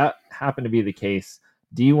if that happened to be the case,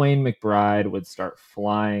 Dwayne McBride would start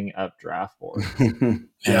flying up draft boards.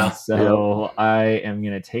 Yeah. So I am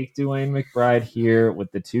going to take Dwayne McBride here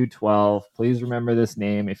with the 212. Please remember this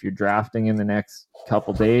name if you're drafting in the next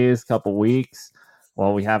couple days, couple weeks.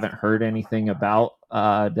 Well, we haven't heard anything about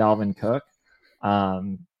Dalvin Cook.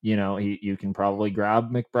 You can probably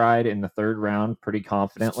grab McBride in the third round pretty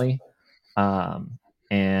confidently.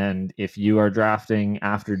 And if you are drafting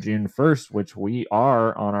after June 1st, which we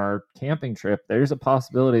are on our camping trip, there's a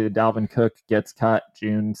possibility that Dalvin Cook gets cut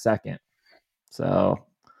June 2nd. So,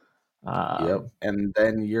 yep. And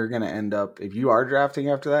then you're going to end up, if you are drafting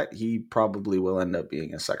after that, he probably will end up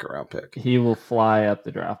being a second round pick. He will fly up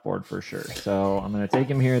the draft board for sure. So I'm going to take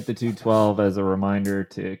him here at the 212 as a reminder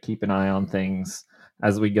to keep an eye on things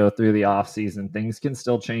as we go through the off season. Things can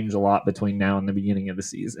still change a lot between now and the beginning of the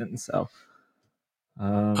season. So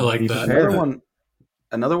I like that.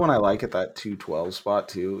 Another one I like at that 212 spot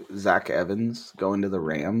too, Zach Evans going to the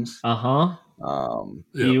Rams. He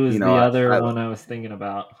was the other one I was thinking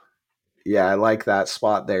about. Yeah, I like that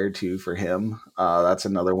spot there too for him. That's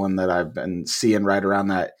another one that I've been seeing right around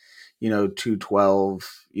that, 212,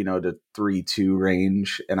 to 3-2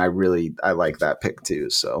 range, and I like that pick too.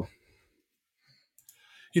 So,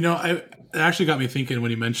 it actually got me thinking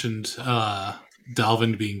when you mentioned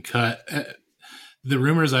Dalvin being cut. The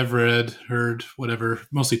rumors I've heard, whatever,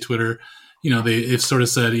 mostly Twitter, they've sort of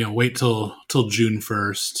said, wait till June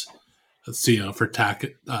 1st. Let's see,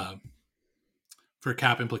 for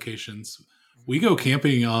cap implications. We go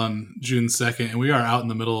camping on June 2nd, and we are out in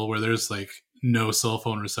the middle where there's like no cell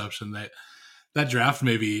phone reception. That draft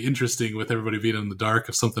may be interesting with everybody being in the dark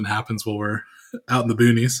if something happens while we're out in the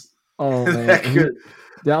boonies. Oh man,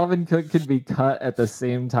 Dalvin Cook could be cut at the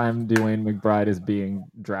same time Dwayne McBride is being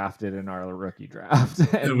drafted in our rookie draft,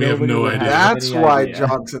 And we have nobody no would idea. That's any why idea.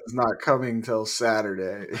 Johnson's not coming till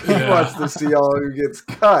Saturday. He Yeah. wants to see all who gets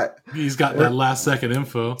cut. He's got that last second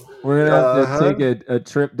info. We're gonna have to take a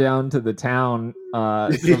trip down to the town,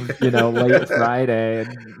 late Friday,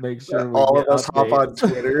 and make sure we all get of us hop on updates.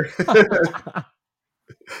 Twitter.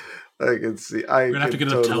 I can see. We're gonna have to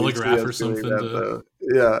get a telegraph or something to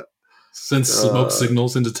send smoke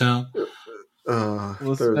signals into town.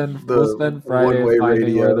 We'll spend Friday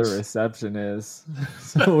finding where the reception is,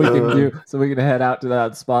 so we can head out to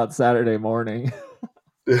that spot Saturday morning.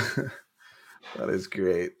 That is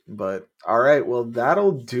great. But all right, well,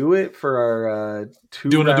 that'll do it for our two.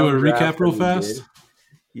 Do you want to do a recap real fast?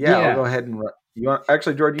 Yeah, I'll go ahead and. You want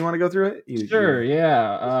actually, Jordan? You want to go through it? Sure.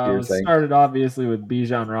 Yeah. Started obviously with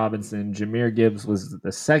Bijan Robinson. Jahmyr Gibbs was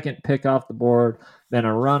the second pick off the board. Then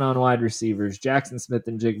a run on wide receivers: Jackson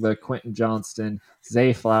Smith-Njigba, Quentin Johnston,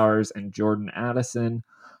 Zay Flowers, and Jordan Addison.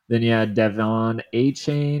 Then you had Devon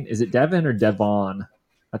Achane. Is it Devon or Devon?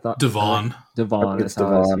 I thought Devon. Devon is how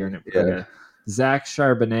I was hearing it. Yeah. Okay. Zach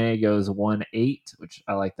Charbonnet goes 1-8, which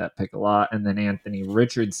I like that pick a lot. And then Anthony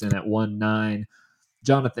Richardson at 1-9.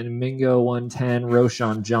 Jonathan Mingo 110,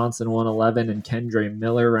 Roshan Johnson 111, and Kendre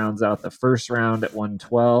Miller rounds out the first round at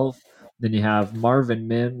 112. Then you have Marvin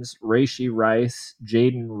Mims, Rashee Rice,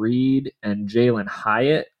 Jaden Reed, and Jalen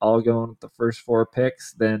Hyatt all going with the first four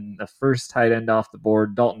picks. Then the first tight end off the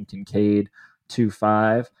board, Dalton Kincaid,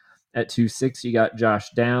 2-5. At 2-6, you got Josh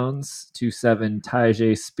Downs, 2-7,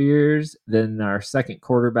 Tyjae Spears. Then our second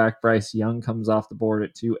quarterback, Bryce Young, comes off the board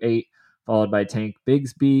at 2-8, followed by Tank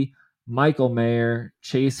Bigsby, Michael Mayer,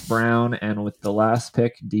 Chase Brown, and with the last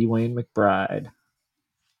pick, Dwayne McBride.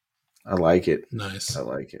 I like it. Nice. I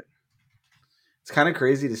like it. It's kind of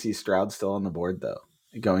crazy to see Stroud still on the board, though,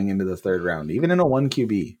 going into the third round, even in a 1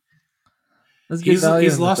 QB.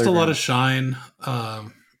 He's lost a lot of shine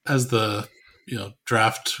as the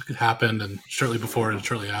draft happened, and shortly before and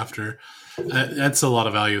shortly after. That's a lot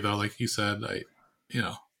of value, though. Like you said,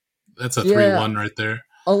 that's a 3-1 right there.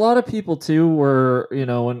 A lot of people too were,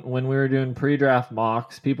 when we were doing pre-draft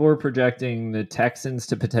mocks, people were projecting the Texans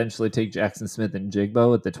to potentially take Jackson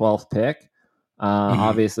Smith-Njigba with the 12th pick.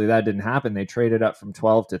 Obviously, that didn't happen. They traded up from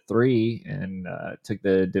 12 to 3 and took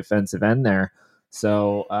the defensive end there.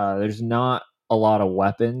 So there's not a lot of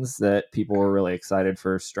weapons that people were really excited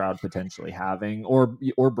for Stroud potentially having, or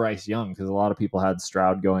Bryce Young, because a lot of people had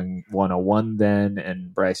Stroud going 101 then,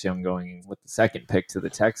 and Bryce Young going with the second pick to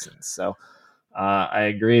the Texans. So. I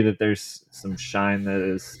agree that there's some shine that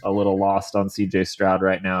is a little lost on CJ Stroud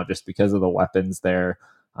right now just because of the weapons there,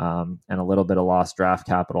 and a little bit of lost draft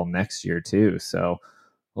capital next year too. So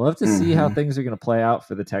we'll have to see how things are going to play out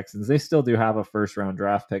for the Texans. They still do have a first-round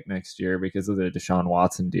draft pick next year because of the Deshaun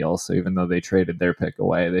Watson deal. So even though they traded their pick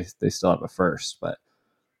away, they still have a first. But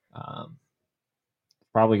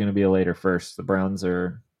probably going to be a later first. The Browns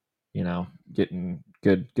are, getting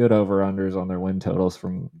good over-unders on their win totals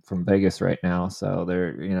from Vegas right now. So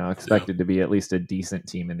they're, expected to be at least a decent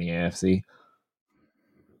team in the AFC.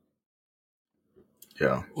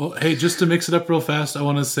 Yeah. Well, hey, just to mix it up real fast, I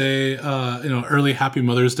want to say, early Happy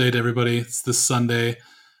Mother's Day to everybody. It's this Sunday.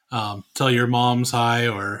 Tell your moms hi,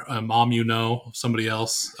 or a mom somebody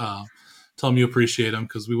else. Tell them you appreciate them,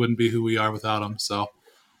 because we wouldn't be who we are without them. So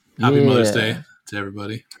Happy Mother's Day to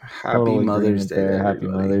everybody. Happy Mother's Day. Happy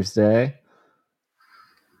Mother's Day.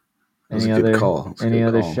 Any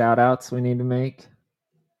other shout outs we need to make?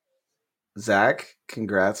 Zach,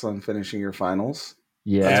 congrats on finishing your finals.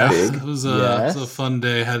 Yeah, it was a fun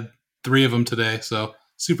day. Had 3 of them today, so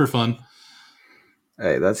super fun.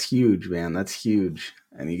 Hey, that's huge, man. That's huge.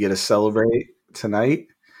 And you get to celebrate tonight.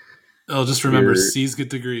 Oh, just remember, C's get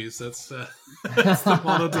degrees. That's the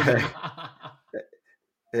motto today.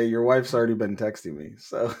 Hey, your wife's already been texting me,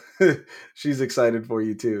 so she's excited for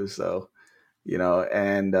you too. So,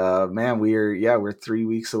 and man, we're 3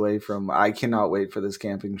 weeks away from. I cannot wait for this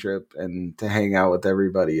camping trip and to hang out with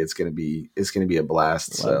everybody. It's gonna be a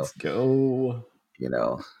blast. Let's go. And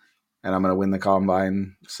I'm gonna win the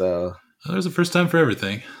combine. So there's a first time for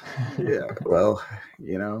everything. Yeah, well,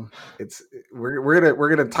 it's we're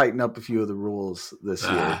gonna tighten up a few of the rules this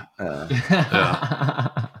year.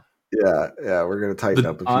 Yeah, we're going to tighten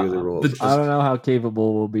up a few of the rules. I don't know how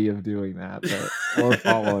capable we'll be of doing that, but or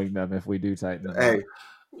following them if we do tighten them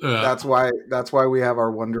up. That's why we have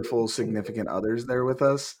our wonderful significant others there with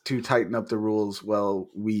us to tighten up the rules. Well,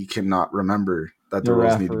 we cannot remember that the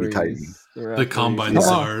rules need to be tightened. The combine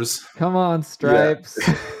SARS. Come on, Stripes.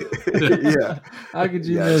 Yeah. How could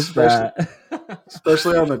you miss that?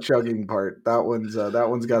 especially on the chugging part. That one's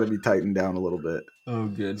got to be tightened down a little bit. Oh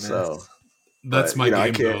goodness. So That's but, my you know, I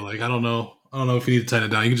game can't- though. Like I don't know if you need to tighten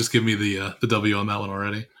it down. You can just give me the W on that one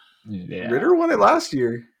already. Yeah. Ritter won it last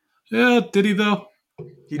year. Yeah, did he though?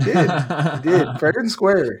 He did. He did. Fair and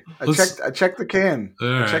square. I Let's- checked the can. All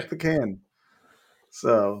I right. checked the can.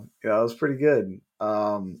 So yeah, it was pretty good.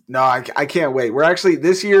 No, I can't wait. We're actually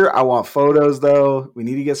this year. I want photos though. We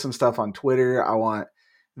need to get some stuff on Twitter. I want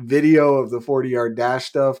video of the 40-yard dash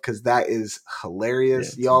stuff because that is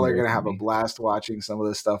hilarious. Yeah, Y'all are very gonna have a funny. blast watching some of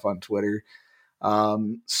this stuff on Twitter.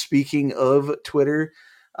 Speaking of Twitter,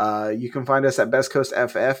 you can find us at Best Coast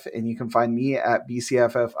FF, and you can find me at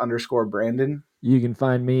BCFF_Brandon. You can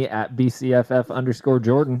find me at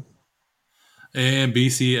BCFF_Jordan. And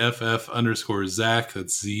BCFF_Zach.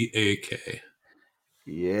 That's ZAK.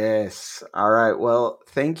 Yes. All right. Well,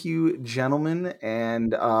 thank you, gentlemen,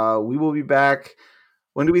 and we will be back.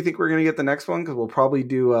 When do we think we're going to get the next one? Because we'll probably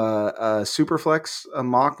do a Superflex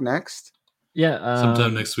mock next. Yeah.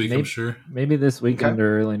 Sometime next week, I'm sure. Maybe this weekend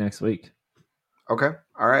or early next week. Okay.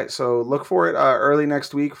 All right. So look for it early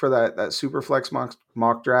next week for that Superflex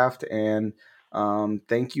mock draft. And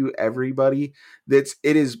thank you, everybody. It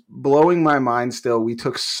is blowing my mind still. We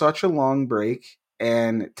took such a long break,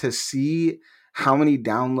 and to see how many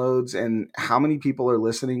downloads and how many people are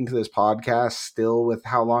listening to this podcast still with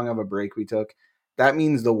how long of a break we took, that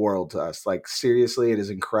means the world to us. Like, seriously, it is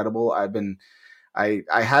incredible. I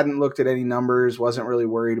hadn't looked at any numbers, wasn't really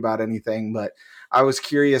worried about anything, but I was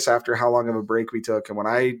curious after how long of a break we took. And when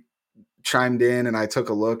I chimed in and I took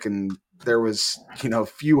a look and there was, a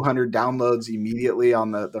few hundred downloads immediately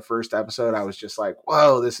on the first episode, I was just like,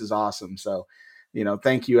 whoa, this is awesome. So,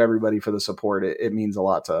 thank you everybody for the support. It means a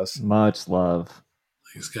lot to us. Much love.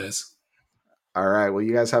 Thanks, guys. All right. Well,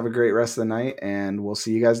 you guys have a great rest of the night, and we'll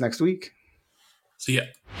see you guys next week. See ya.